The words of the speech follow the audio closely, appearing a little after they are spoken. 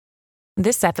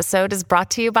This episode is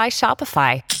brought to you by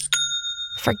Shopify.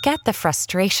 Forget the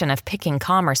frustration of picking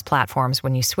commerce platforms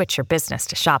when you switch your business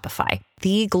to Shopify,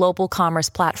 the global commerce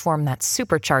platform that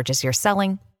supercharges your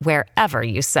selling wherever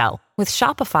you sell. With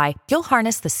Shopify, you'll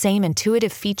harness the same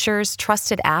intuitive features,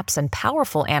 trusted apps, and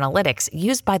powerful analytics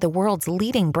used by the world's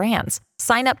leading brands.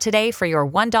 Sign up today for your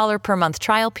 $1 per month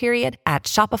trial period at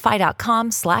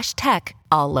shopify.com/tech,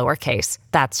 all lowercase.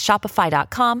 That's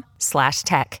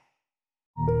shopify.com/tech.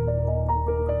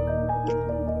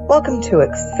 Welcome to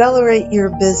Accelerate Your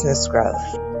Business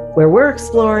Growth, where we're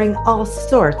exploring all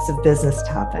sorts of business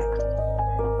topics.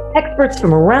 Experts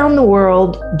from around the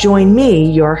world join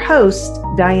me, your host,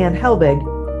 Diane Helbig,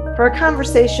 for a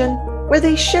conversation where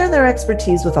they share their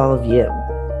expertise with all of you.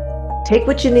 Take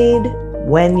what you need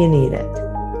when you need it.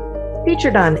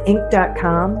 Featured on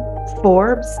Inc.com,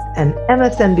 Forbes, and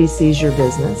MSNBC's Your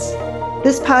Business,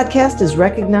 this podcast is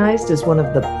recognized as one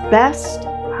of the best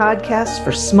podcasts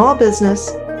for small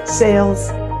business,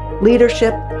 sales,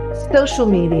 leadership, social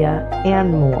media,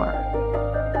 and more.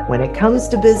 When it comes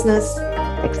to business,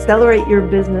 Accelerate Your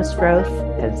Business Growth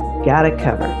has got it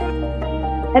covered.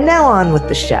 And now on with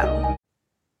the show.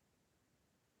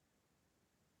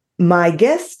 My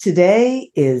guest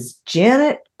today is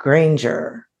Janet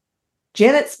Granger.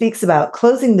 Janet speaks about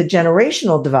closing the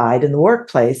generational divide in the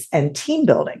workplace and team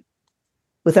building.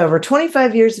 With over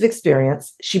 25 years of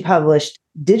experience, she published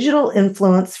Digital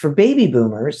Influence for Baby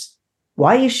Boomers,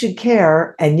 Why You Should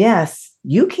Care, and Yes,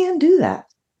 You Can Do That.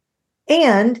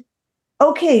 And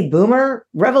Okay, Boomer,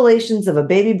 Revelations of a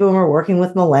Baby Boomer Working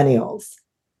with Millennials.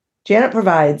 Janet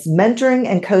provides mentoring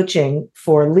and coaching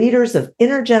for leaders of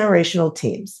intergenerational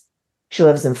teams. She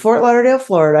lives in Fort Lauderdale,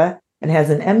 Florida, and has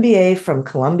an MBA from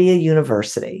Columbia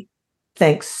University.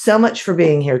 Thanks so much for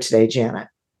being here today, Janet.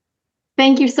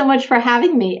 Thank you so much for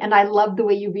having me. And I love the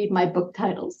way you read my book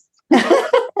titles.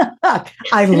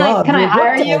 I love Can I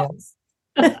hire you?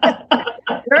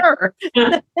 Sure.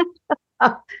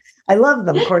 I love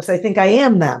them. Of course, I think I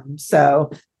am them.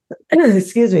 So,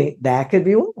 excuse me, that could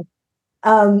be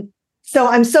one. So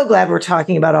I'm so glad we're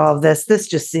talking about all of this. This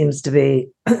just seems to be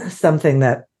something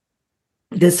that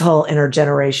this whole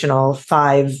intergenerational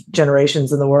 5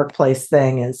 generations in the workplace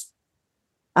thing is,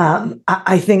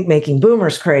 I think, making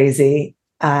boomers crazy.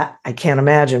 I can't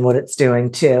imagine what it's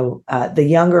doing to the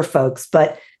younger folks.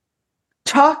 But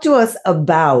talk to us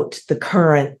about the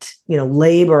current,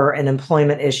 labor and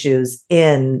employment issues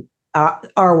in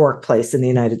our workplace in the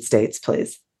United States,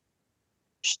 please.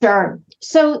 Sure.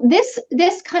 So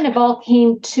this kind of all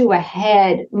came to a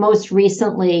head most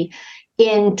recently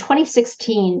in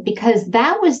 2016, because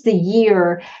that was the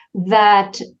year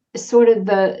that sort of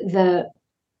the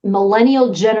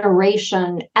millennial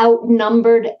generation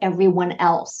outnumbered everyone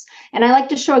else. And I like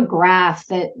to show a graph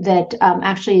that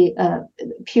actually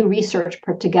Pew Research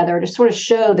put together to sort of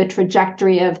show the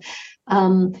trajectory of,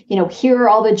 here are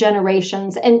all the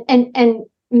generations, and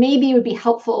maybe it would be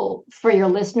helpful for your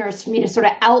listeners for me to sort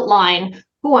of outline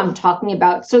who I'm talking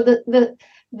about. So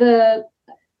the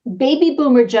baby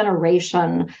boomer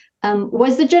generation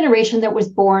was the generation that was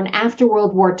born after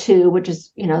World War II, which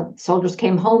is, soldiers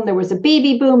came home. There was a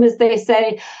baby boom, as they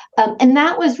say. And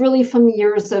that was really from the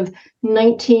years of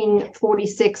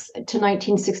 1946 to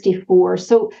 1964.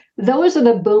 So those are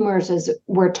the boomers as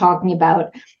we're talking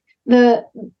about.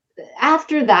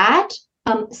 After that,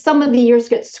 some of the years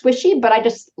get squishy, but I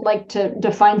just like to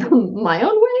define them my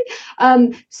own way.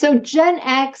 So Gen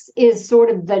X is sort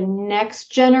of the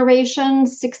next generation,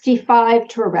 65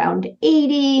 to around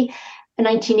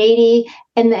 1980.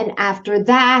 And then after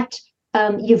that,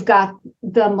 you've got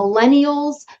the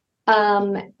millennials,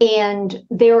 and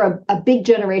they're a big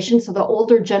generation. So the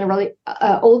older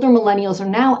millennials are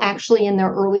now actually in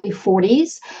their early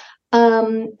 40s.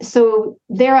 So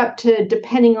they're up to,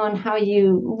 depending on how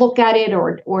you look at it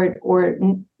or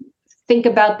think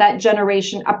about that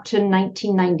generation, up to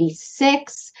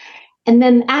 1996. And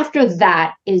then after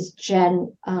that is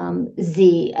Gen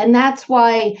Z. And that's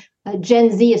why Gen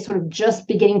Z is sort of just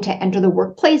beginning to enter the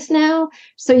workplace now.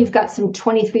 So you've got some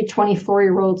 23,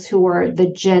 24-year-olds who are the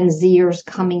Gen Zers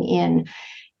coming in.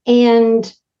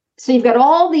 And so you've got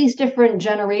all these different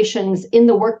generations in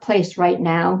the workplace right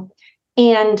now.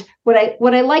 And what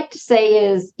I like to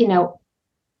say is,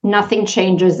 nothing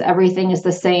changes, everything is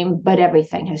the same, but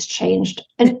everything has changed.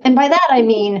 And by that, I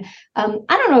mean, I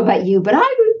don't know about you, but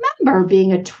I remember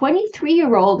being a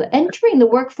 23-year-old entering the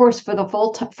workforce for the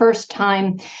first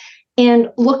time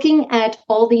and looking at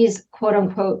all these, quote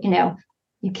unquote,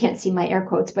 you can't see my air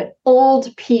quotes, but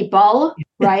old people,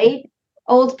 right?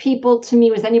 Old people to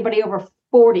me was anybody over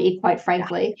 40, quite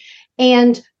frankly,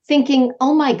 and thinking,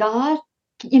 oh my God,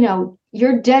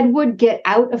 you're dead wood, get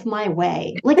out of my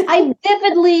way. Like I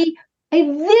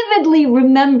vividly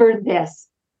remember this,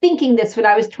 thinking this when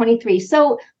I was 23.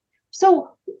 So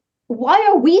why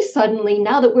are we suddenly,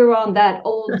 now that we're on that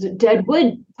old dead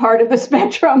wood part of the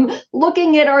spectrum,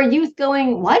 looking at our youth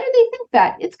going, why do they think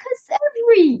that? It's because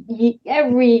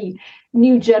every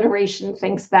new generation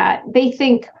thinks that. They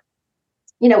think,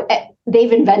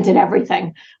 they've invented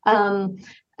everything. And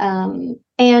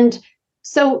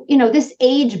so, this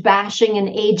age bashing and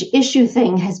age issue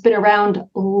thing has been around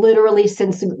literally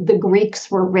since the Greeks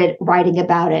were writing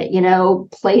about it,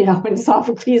 Plato and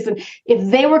Sophocles. And if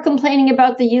they were complaining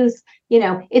about the youth,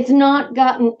 it's not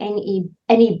gotten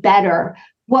any better.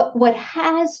 What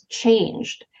has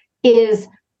changed is,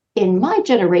 in my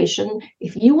generation,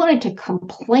 if you wanted to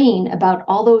complain about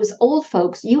all those old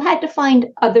folks, you had to find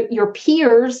your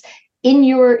peers in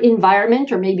your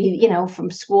environment, or maybe,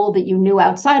 from school that you knew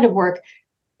outside of work,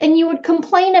 and you would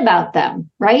complain about them,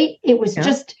 right? It was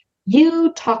just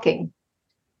you talking.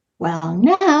 Well,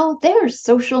 now there's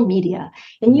social media,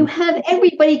 and you have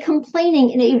everybody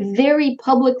complaining in a very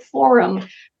public forum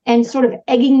and sort of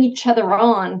egging each other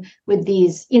on with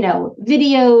these,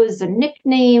 videos and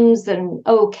nicknames and,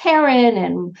 oh, Karen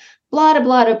and blah,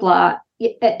 blah, blah, blah.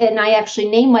 And I actually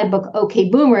named my book Okay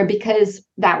Boomer, because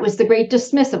that was the great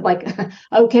dismissive, like,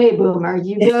 okay, Boomer,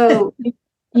 you go,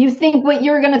 you think what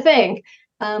you're going to think.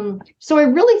 So I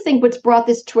really think what's brought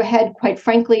this to a head, quite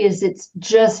frankly, is it's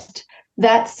just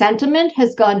that sentiment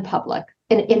has gone public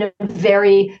in a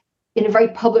very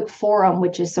public forum,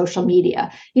 which is social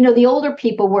media. The older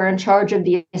people were in charge of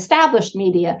the established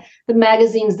media, the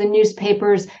magazines, the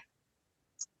newspapers,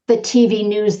 the TV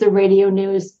news, the radio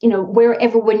news, where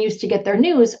everyone used to get their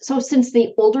news. So since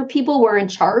the older people were in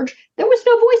charge, there was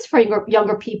no voice for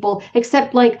younger people,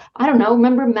 except, like, I don't know,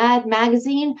 remember Mad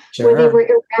Magazine, where they were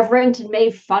irreverent and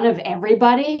made fun of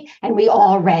everybody, and we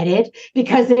all read it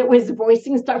because it was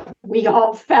voicing stuff we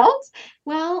all felt.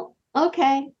 Well,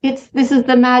 okay, this is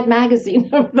the Mad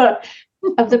Magazine of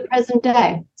the present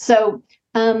day. So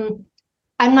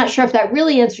I'm not sure if that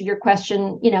really answered your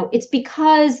question. It's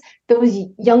because those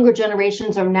younger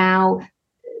generations are now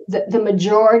the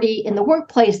majority in the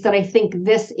workplace that I think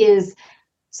this is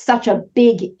such a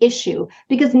big issue,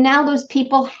 because now those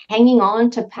people hanging on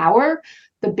to power,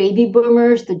 the baby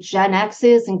boomers, the Gen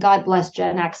X's, and God bless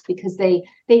Gen X, because they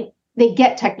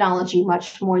get technology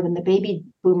much more than the baby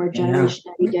boomer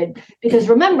generation did. Because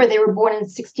remember, they were born in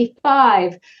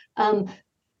 1965.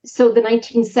 So the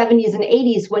 1970s and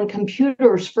 80s, when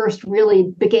computers first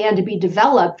really began to be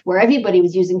developed, where everybody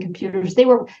was using computers, they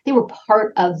were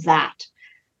part of that.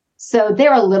 So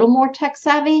they're a little more tech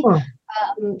savvy,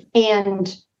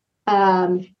 and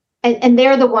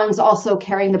they're the ones also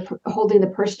holding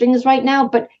the purse strings right now.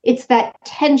 But it's that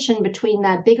tension between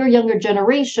that bigger, younger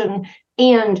generation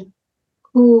and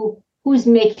who's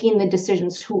making the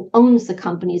decisions, who owns the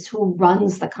companies, who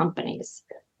runs the companies.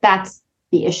 That's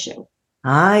the issue.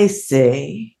 I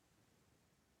see.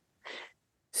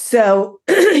 So,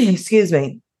 excuse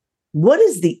me, what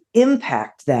is the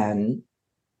impact then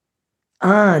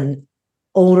on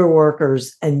older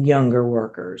workers and younger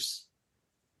workers?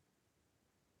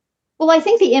 Well, I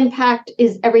think the impact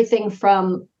is everything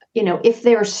from, if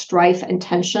there's strife and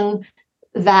tension,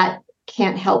 that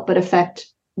can't help but affect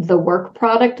the work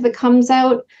product that comes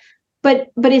out.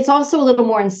 But it's also a little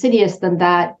more insidious than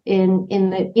that. In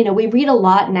the, we read a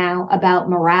lot now about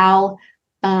morale,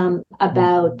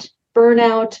 about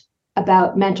burnout,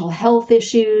 about mental health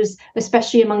issues,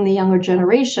 especially among the younger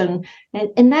generation,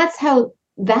 and that's how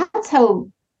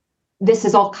this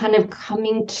is all kind of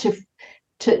coming to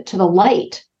the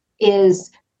light.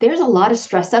 Is there's a lot of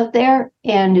stress out there,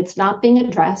 and it's not being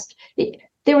addressed.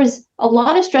 There was a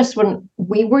lot of stress when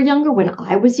we were younger, when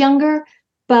I was younger,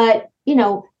 but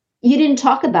you didn't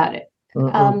talk about it.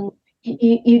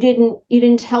 You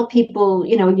didn't tell people,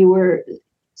 you were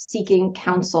seeking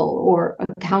counsel or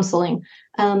counseling.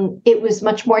 It was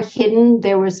much more hidden.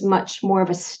 There was much more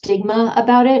of a stigma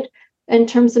about it in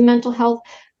terms of mental health.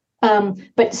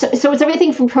 But so it's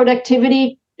everything from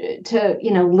productivity to,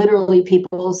 literally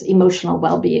people's emotional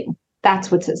well-being.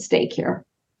 That's what's at stake here.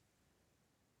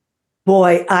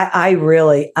 Boy,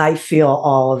 I feel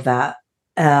all of that.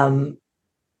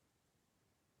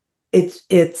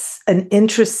 It's an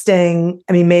interesting,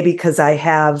 maybe because I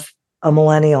have a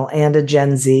millennial and a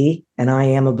Gen Z, and I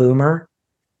am a boomer.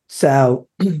 So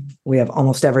we have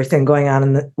almost everything going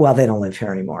on they don't live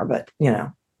here anymore, but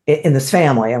in this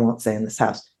family, I won't say in this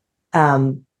house.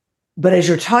 But as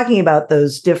you're talking about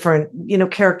those different,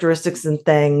 characteristics and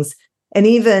things, and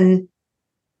even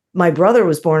my brother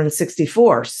was born in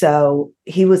 1964. So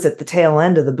he was at the tail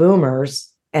end of the boomers.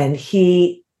 And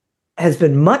he has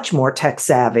been much more tech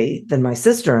savvy than my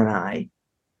sister and I,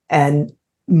 and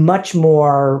much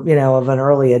more, of an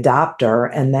early adopter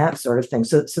and that sort of thing.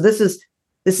 So this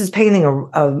is painting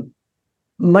a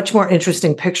much more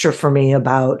interesting picture for me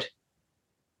about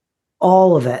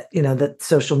all of it, that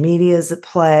social media is at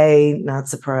play, not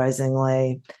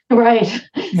surprisingly. Right.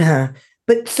 Yeah.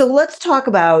 But so let's talk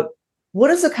about, what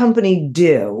does a company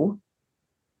do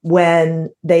when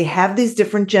they have these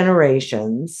different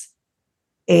generations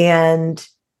and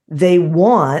they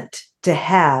want to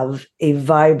have a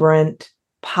vibrant,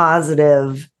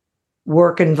 positive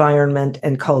work environment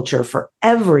and culture for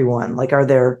everyone? Like, are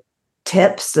there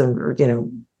tips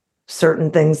and,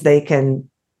 certain things they can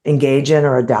engage in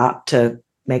or adopt to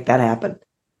make that happen?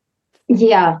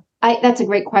 Yeah, that's a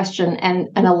great question. And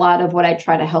a lot of what I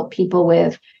try to help people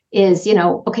with is,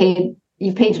 okay,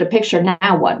 you've painted a picture.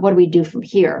 Now what? What do we do from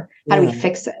here? How do we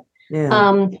fix it?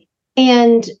 Yeah.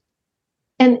 And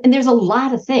there's a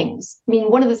lot of things. I mean,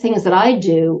 one of the things that I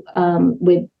do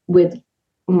with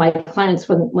my clients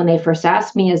when they first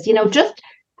ask me is, just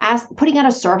putting out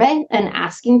a survey and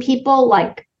asking people,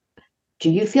 like, do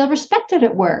you feel respected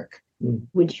at work?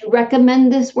 Would you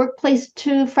recommend this workplace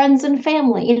to friends and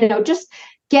family? Just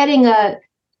taking a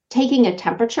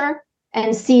temperature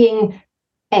and seeing,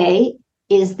 A,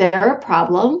 is there a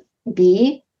problem?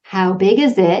 B, how big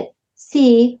is it?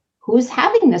 C, who's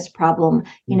having this problem?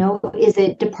 Is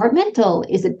it departmental?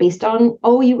 Is it based on,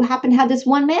 you happen to have this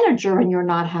one manager and you're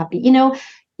not happy?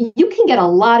 You can get a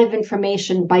lot of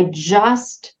information by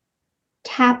just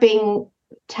tapping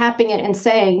it and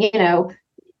saying,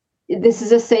 this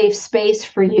is a safe space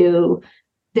for you.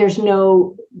 There's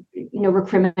no,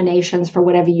 recriminations for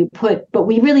whatever you put, but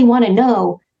we really want to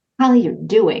know how you're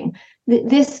doing.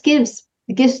 This gives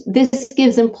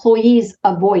employees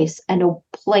a voice and a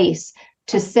place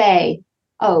to say,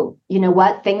 oh, you know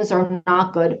what, things are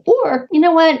not good, or you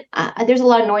know what, there's a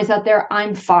lot of noise out there,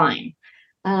 I'm fine.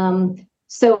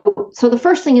 So the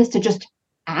first thing is to just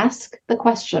ask the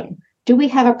question: do we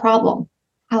have a problem?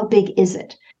 How big is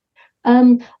it?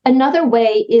 Another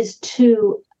way is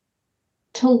to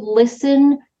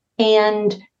listen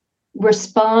and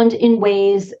respond in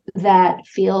ways that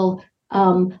feel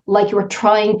like you're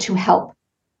trying to help.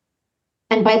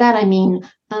 And by that I mean,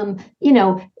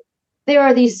 there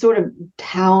are these sort of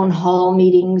town hall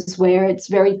meetings where it's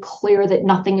very clear that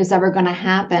nothing is ever going to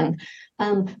happen.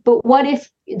 But what if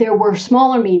there were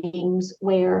smaller meetings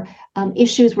where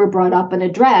issues were brought up and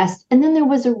addressed, and then there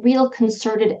was a real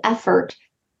concerted effort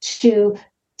to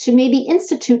maybe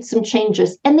institute some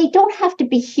changes, and they don't have to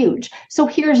be huge. So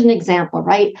here's an example,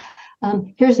 right?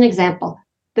 Here's an example.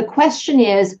 The question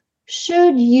is,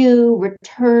 should you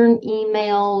return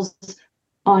emails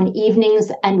on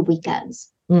evenings and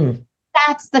weekends?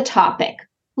 That's the topic.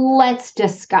 Let's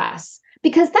discuss.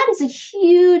 Because that is a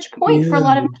huge point for a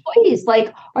lot of employees.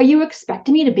 Like, are you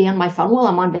expecting me to be on my phone while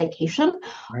I'm on vacation?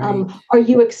 Right. Are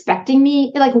you expecting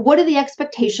me, like, what are the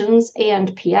expectations?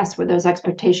 And P.S., were those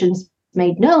expectations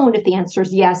made known? If the answer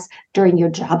is yes, during your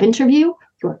job interview,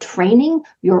 your training,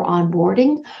 your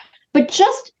onboarding. But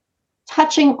just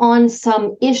touching on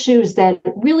some issues that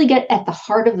really get at the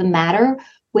heart of the matter,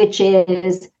 which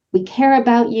is, we care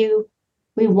about you.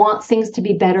 We want things to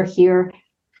be better here.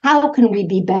 How can we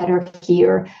be better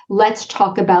here? Let's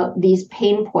talk about these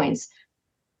pain points,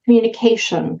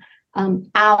 communication,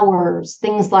 hours,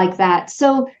 things like that.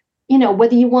 So,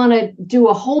 whether you want to do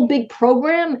a whole big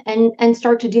program and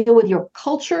start to deal with your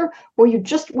culture, or you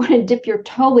just want to dip your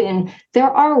toe in,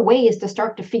 there are ways to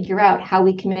start to figure out how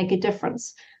we can make a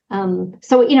difference.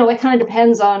 So, it kind of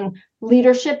depends on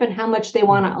leadership and how much they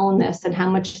want to own this and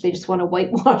how much they just want to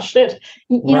whitewash it.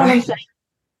 You know what I'm saying?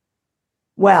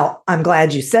 Well, I'm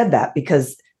glad you said that,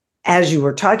 because as you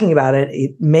were talking about it,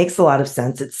 it makes a lot of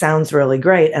sense. It sounds really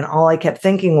great. And all I kept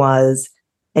thinking was,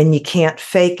 and you can't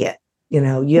fake it. You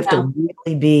have to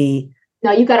really be.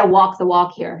 No, you got to walk the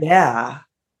walk here. Yeah.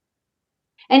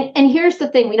 And here's the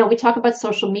thing, we talk about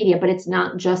social media, but it's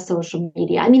not just social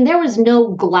media. I mean, there was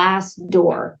no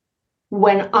Glassdoor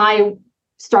when I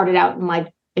started out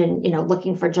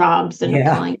looking for jobs and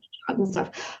applying for jobs and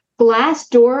stuff.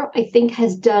 Glassdoor, I think,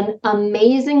 has done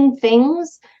amazing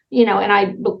things, and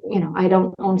I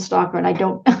don't own stock, and I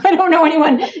don't know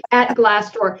anyone at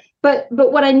Glassdoor, but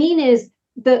what I mean is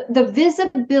the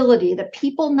visibility that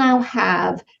people now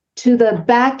have to the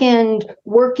back end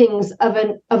workings of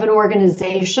an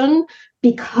organization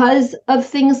because of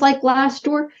things like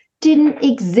Glassdoor didn't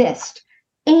exist,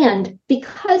 and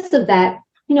because of that,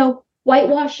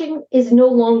 whitewashing is no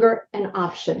longer an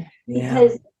option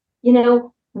because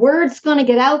word's going to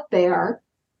get out there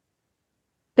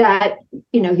that,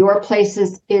 your place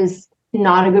is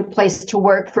not a good place to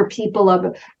work for people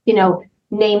of,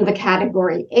 name the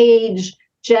category, age,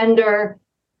 gender,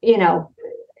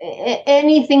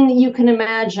 anything that you can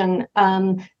imagine,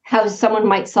 how someone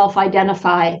might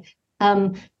self-identify.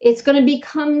 It's going to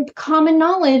become common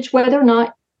knowledge whether or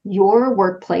not your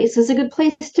workplace is a good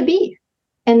place to be.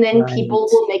 And then people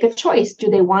will make a choice. Do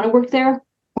they want to work there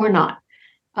or not?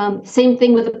 Same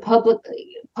thing with the public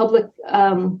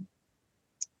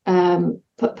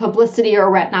publicity,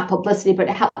 or not publicity, but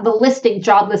the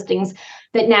job listings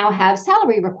that now have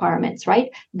salary requirements, right?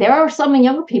 There are some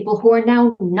younger people who are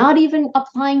now not even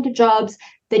applying to jobs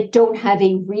that don't have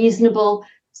a reasonable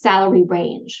salary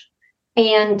range.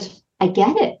 And I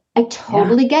get it. I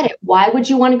totally get it. Why would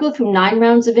you want to go through 9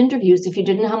 rounds of interviews if you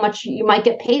didn't know how much you might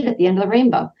get paid at the end of the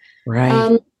rainbow?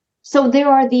 Right. So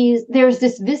there's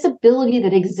this visibility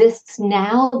that exists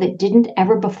now that didn't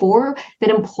ever before, that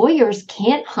employers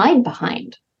can't hide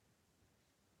behind.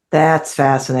 That's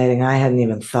fascinating. I hadn't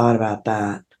even thought about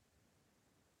that.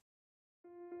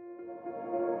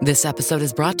 This episode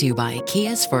is brought to you by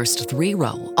Kia's first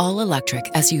 3-row all-electric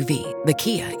SUV, the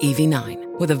Kia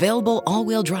EV9, with available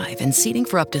all-wheel drive and seating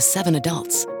for up to 7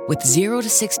 adults, with 0 to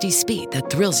 60 speed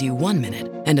that thrills you 1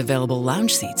 minute and available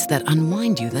lounge seats that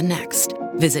unwind you the next.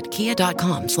 Visit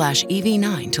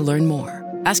kia.com/EV9 to learn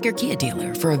more. Ask your Kia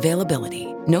dealer for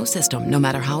availability. No system, no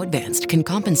matter how advanced, can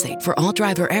compensate for all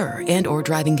driver error and or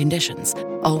driving conditions.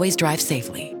 Always drive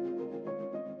safely.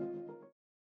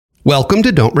 Welcome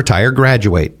to Don't Retire,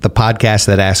 Graduate, the podcast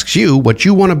that asks you what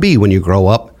you want to be when you grow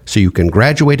up so you can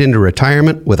graduate into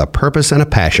retirement with a purpose and a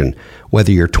passion,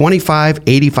 whether you're 25,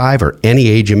 85, or any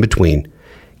age in between.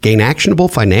 Gain actionable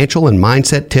financial and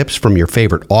mindset tips from your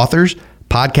favorite authors,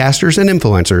 podcasters, and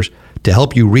influencers to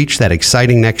help you reach that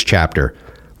exciting next chapter.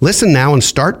 Listen now and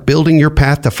start building your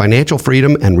path to financial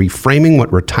freedom and reframing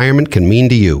what retirement can mean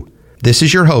to you. This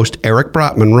is your host, Eric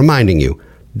Brotman, reminding you,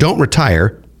 don't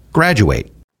retire,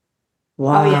 graduate.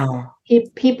 Wow. Oh, yeah.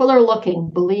 People are looking,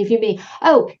 believe you me.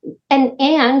 Oh, and we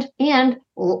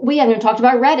haven't even talked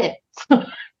about Reddit.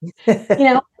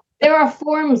 There are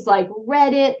forums like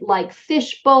Reddit, like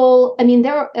Fishbowl. I mean,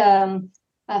 there are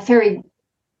Fairy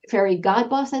God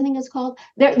Boss, I think it's called.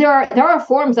 There are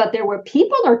forums out there where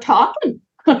people are talking.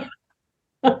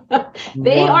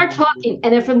 They are talking,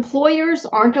 and if employers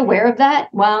aren't aware of that,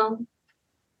 well,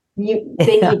 they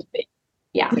need to be.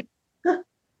 Yeah.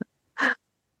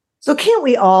 So can't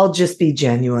we all just be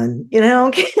genuine?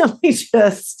 Can't we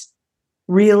just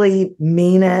really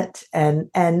mean it? And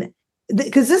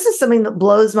because this is something that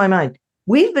blows my mind.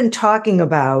 We've been talking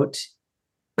about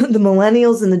the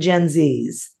millennials and the Gen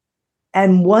Zs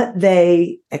and what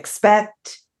they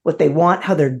expect, what they want,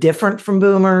 how they're different from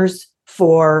boomers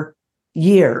for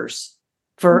years,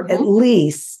 for at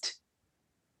least,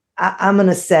 I'm going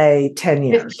to say 10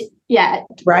 years. 15, yeah.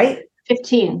 Right?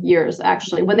 15 years,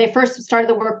 actually. When they first started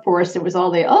the workforce, it was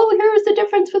all here's the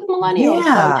difference with millennials.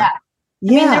 Yeah. I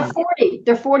mean,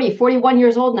 they're 40, 41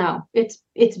 years old now. It's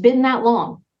been that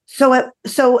long. So at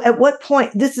what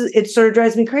point, it sort of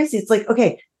drives me crazy. It's like,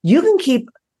 okay, you can keep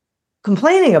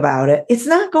complaining about it. It's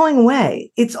not going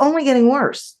away. It's only getting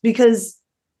worse because,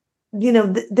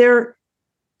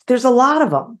 there's a lot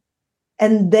of them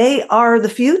and they are the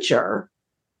future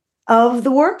of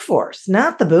the workforce,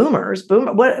 not the boomers.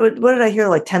 What did I hear?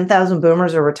 Like 10,000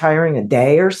 boomers are retiring a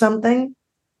day or something.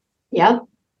 Yeah,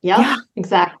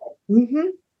 exactly. Mm-hmm.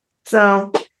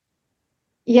 So,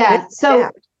 yeah.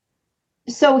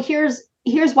 So here's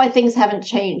why things haven't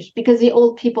changed, because the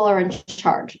old people are in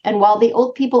charge. And while the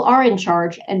old people are in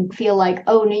charge and feel like,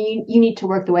 oh, no, you need to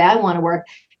work the way I want to work.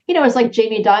 It's like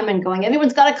Jamie Dimon going,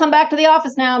 everyone's got to come back to the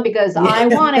office now because I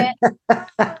want it.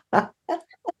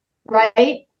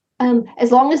 Right?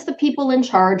 As long as the people in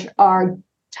charge are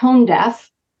tone deaf,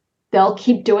 they'll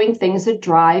keep doing things that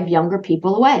drive younger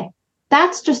people away.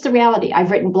 That's just the reality.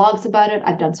 I've written blogs about it.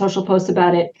 I've done social posts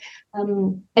about it.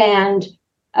 And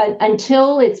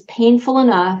until it's painful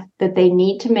enough that they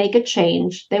need to make a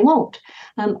change, they won't.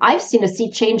 I've seen a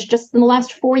sea change just in the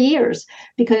last 4 years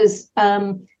because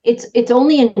it's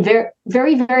only in very,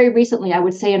 very, very recently, I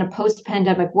would say, in a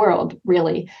post-pandemic world,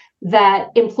 really, that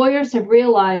employers have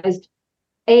realized,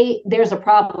 A, there's a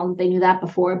problem. They knew that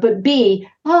before. But B,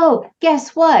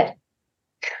 guess what?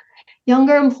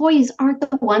 Younger employees aren't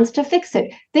the ones to fix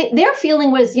it. Their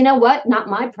feeling was, you know what? Not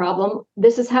my problem.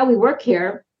 This is how we work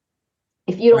here.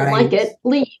 If you don't like it,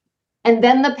 leave. And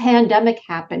then the pandemic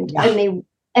happened,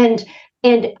 and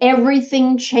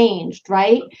everything changed,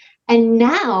 right? And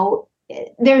now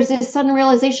there's this sudden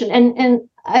realization. And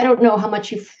I don't know how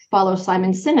much you follow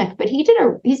Simon Sinek, but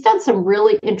he's done some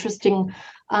really interesting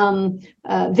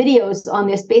videos on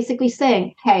this, basically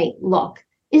saying, hey, look,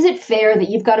 is it fair that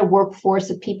you've got a workforce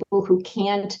of people who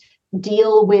can't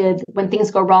deal with when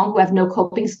things go wrong, who have no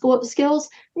coping skills?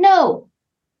 No,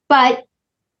 but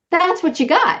that's what you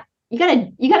got. You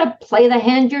gotta play the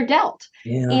hand you're dealt.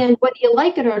 Yeah. And whether you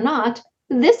like it or not,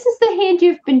 this is the hand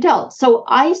you've been dealt. So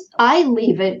I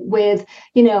leave it with,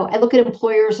 I look at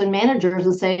employers and managers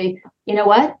and say, you know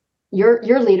what?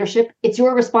 Your leadership, it's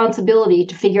your responsibility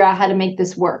to figure out how to make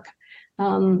this work.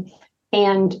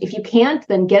 And if you can't,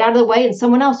 then get out of the way and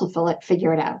someone else will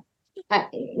figure it out.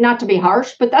 Not to be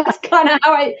harsh, but that's kind of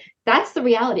that's the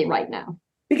reality right now.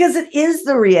 Because it is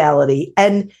the reality.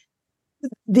 And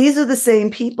these are the same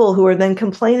people who are then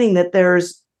complaining that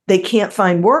they can't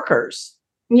find workers.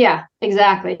 Yeah,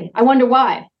 exactly. I wonder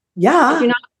why. Yeah.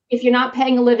 If you're not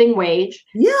paying a living wage.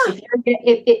 Yeah.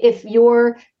 If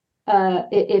your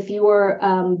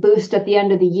boost at the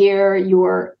end of the year,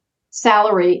 your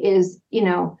salary is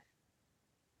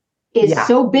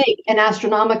so big and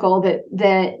astronomical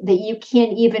that you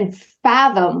can't even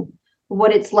fathom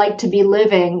what it's like to be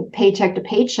living paycheck to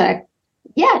paycheck.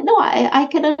 Yeah, no, I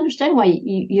can understand why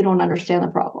you don't understand the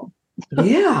problem.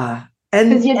 Yeah.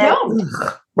 Because you don't.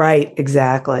 Right,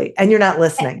 exactly. And you're not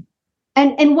listening.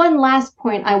 And one last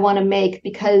point I want to make,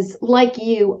 because like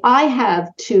you, I have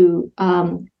two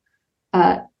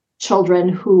children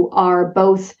who are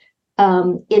both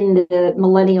in the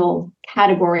millennial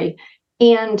category.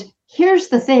 And here's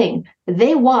the thing.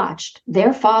 They watched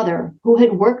their father, who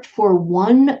had worked for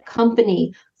one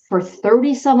company for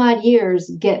 30 some odd years,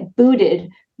 get booted,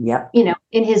 in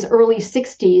his early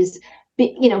 60s.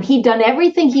 He'd done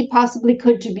everything he possibly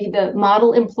could to be the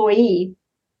model employee.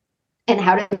 And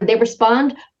how did they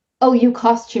respond? Oh, you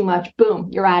cost too much. Boom,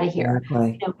 you're out of here.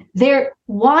 Exactly.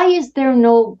 Why is there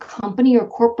no company or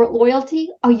corporate loyalty?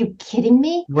 Are you kidding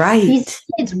me? Right. These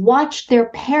kids watched their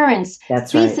parents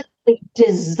basically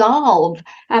dissolve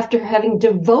after having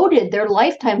devoted their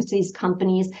lifetimes to these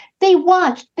companies. They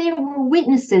watched, they were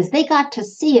witnesses, they got to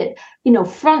see it,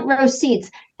 front row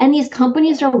seats. And these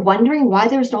companies are wondering why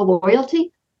there's no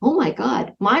loyalty. Oh my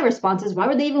God. My response is, why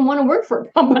would they even want to work for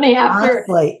a company after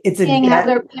seeing how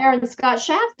their parents got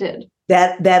shafted?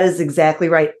 That is exactly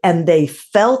right. And they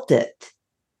felt it.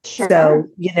 Sure. So,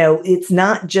 it's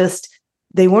not just,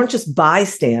 they weren't just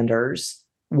bystanders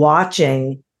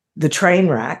watching the train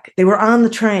wreck. They were on the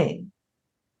train.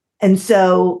 And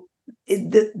so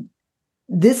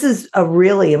this is a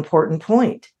really important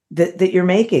point that you're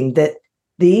making, that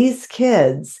these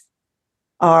kids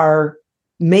are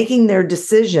making their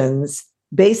decisions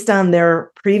based on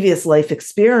their previous life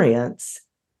experience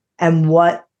and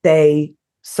what they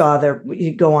saw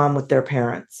go on with their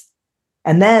parents.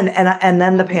 And then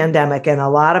the pandemic, and a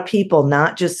lot of people,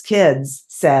 not just kids,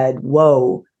 said,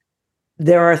 whoa,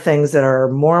 there are things that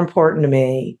are more important to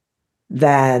me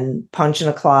than punching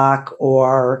a clock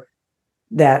or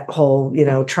that whole,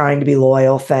 trying to be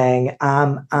loyal thing.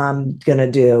 I'm going to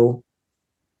do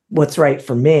what's right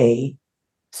for me.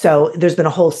 So there's been a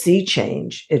whole sea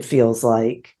change, it feels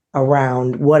like,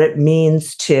 around what it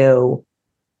means to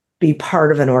be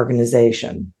part of an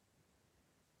organization.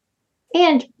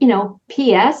 And,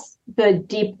 P.S., the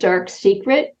deep, dark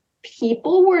secret,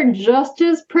 people were just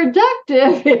as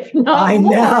productive, if not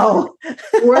more,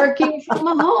 working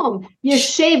from home. You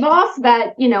shave off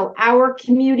that, hour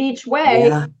commute each way.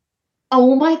 Yeah.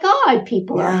 Oh my God,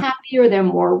 people are happier. They're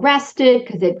more rested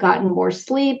because they've gotten more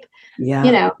sleep.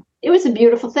 Yeah. It was a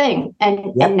beautiful thing.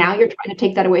 And now you're trying to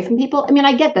take that away from people. I mean,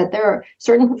 I get that there are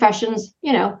certain professions,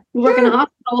 you work in a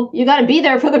hospital, you got to be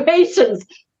there for the patients.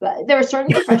 But there are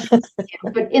certain professions,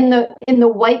 but in the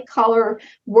white collar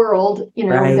world, that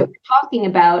we're talking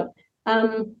about,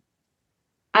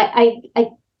 I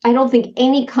don't think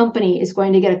any company is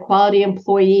going to get a quality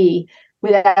employee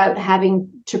without having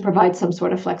to provide some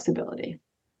sort of flexibility.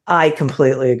 I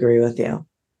completely agree with you.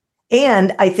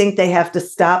 And I think they have to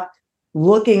stop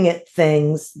looking at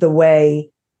things the way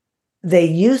they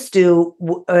used to,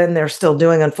 and they're still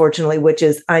doing, unfortunately, which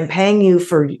is, I'm paying you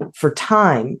for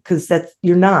time, because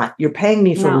you're paying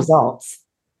me for results.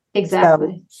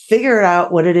 Exactly. So figure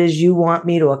out what it is you want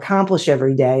me to accomplish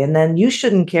every day. And then you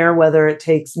shouldn't care whether it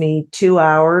takes me 2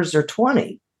 hours or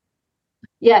 20.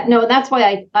 Yeah, no, that's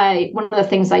why I one of the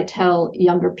things I tell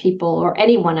younger people, or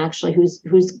anyone actually who's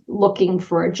looking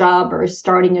for a job or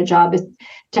starting a job, is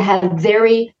to have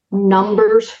very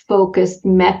numbers focused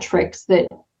metrics that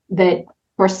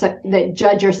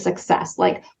judge your success.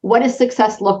 Like, what does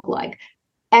success look like?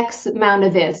 X amount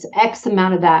of this, X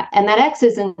amount of that. And that X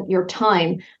isn't your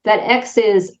time. That X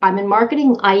is, I'm in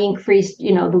marketing, I increased, the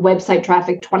website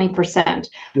traffic 20%.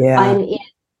 Yeah. I'm in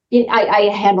I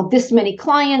handled this many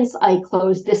clients, I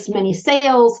closed this many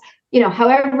sales,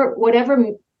 however, whatever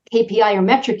KPI or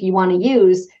metric you want to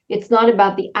use, it's not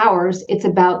about the hours, it's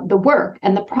about the work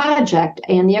and the project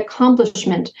and the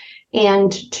accomplishment.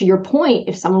 And to your point,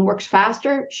 if someone works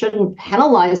faster, shouldn't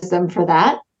penalize them for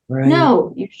that. Right.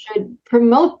 No, you should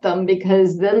promote them,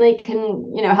 because then they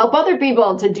can, help other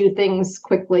people to do things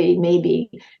quickly, maybe.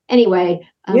 Anyway,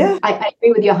 I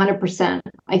agree with you 100%.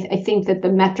 I think that the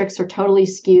metrics are totally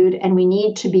skewed, and we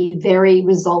need to be very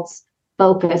results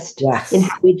focused in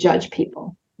how we judge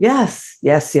people. Yes.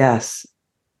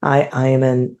 I am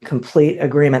in complete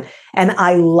agreement. And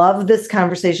I love this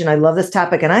conversation. I love this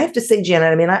topic. And I have to say,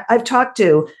 Janet, I mean, I've talked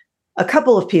to a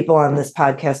couple of people on this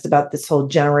podcast about this whole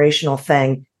generational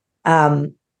thing.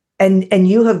 And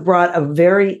you have brought a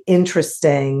very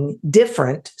interesting,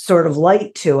 different sort of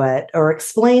light to it, or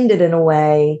explained it in a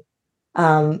way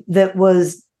that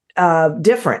was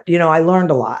different. I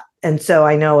learned a lot. And so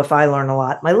I know if I learn a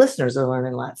lot, my listeners are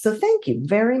learning a lot. So thank you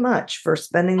very much for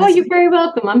spending this. Oh, you're very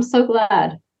welcome. I'm so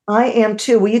glad. I am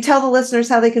too. Will you tell the listeners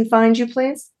how they can find you,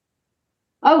 please?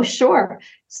 Oh, sure.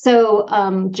 So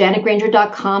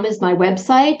janetgranger.com is my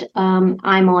website.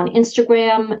 I'm on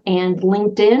Instagram and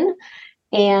LinkedIn.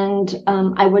 And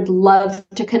I would love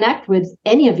to connect with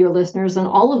any of your listeners, and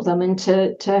all of them, and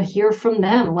to hear from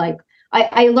them. Like,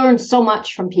 I learned so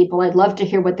much from people. I'd love to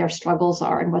hear what their struggles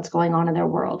are and what's going on in their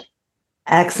world.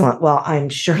 Excellent. Well, I'm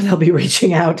sure they'll be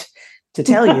reaching out to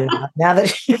tell you now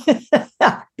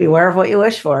that beware of what you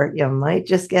wish for. You might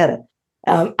just get it.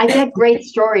 I get great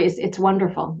stories. It's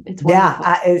wonderful.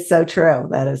 Yeah, it's so true.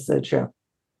 That is so true.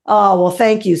 Oh, well,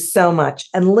 thank you so much.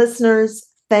 And listeners,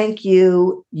 thank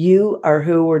you. You are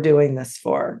who we're doing this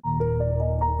for.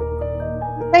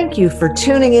 Thank you for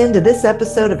tuning in to this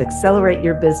episode of Accelerate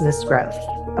Your Business Growth,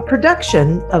 a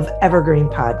production of Evergreen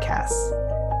Podcasts.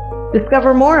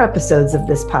 Discover more episodes of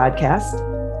this podcast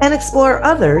and explore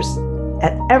others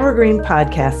at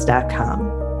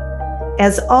evergreenpodcast.com.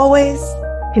 As always,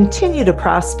 continue to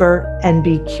prosper and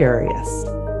be curious.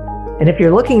 And if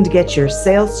you're looking to get your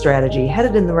sales strategy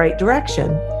headed in the right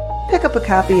direction, pick up a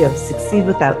copy of Succeed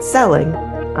Without Selling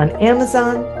on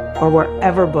Amazon or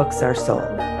wherever books are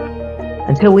sold.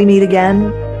 Until we meet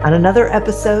again on another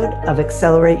episode of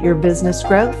Accelerate Your Business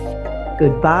Growth,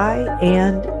 goodbye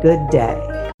and good day.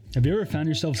 Have you ever found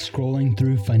yourself scrolling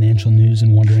through financial news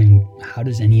and wondering, how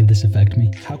does any of this affect me?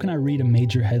 How can I read a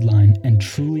major headline and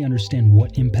truly understand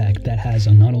what impact that has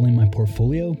on not only my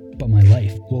portfolio, but my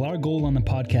life? Well, our goal on the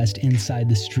podcast Inside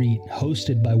the Street,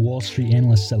 hosted by Wall Street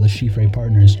analyst Sella Schifre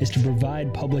Partners, is to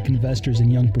provide public investors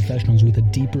and young professionals with a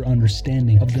deeper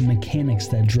understanding of the mechanics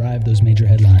that drive those major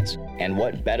headlines. And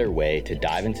what better way to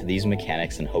dive into these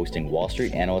mechanics than hosting Wall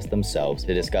Street analysts themselves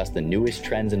to discuss the newest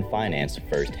trends in finance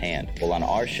firsthand? Well, on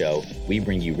our show, we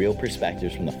bring you real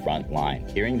perspectives from the front line.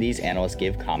 Hearing these analysts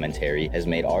give commentary has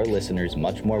made our listeners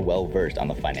much more well-versed on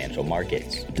the financial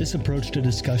markets. This approach to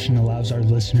discussion allows our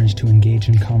listeners to engage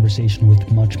in conversation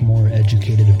with much more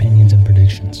educated opinions and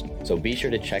predictions. So be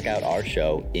sure to check out our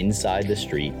show, Inside the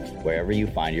Street, wherever you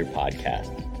find your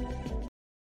podcasts.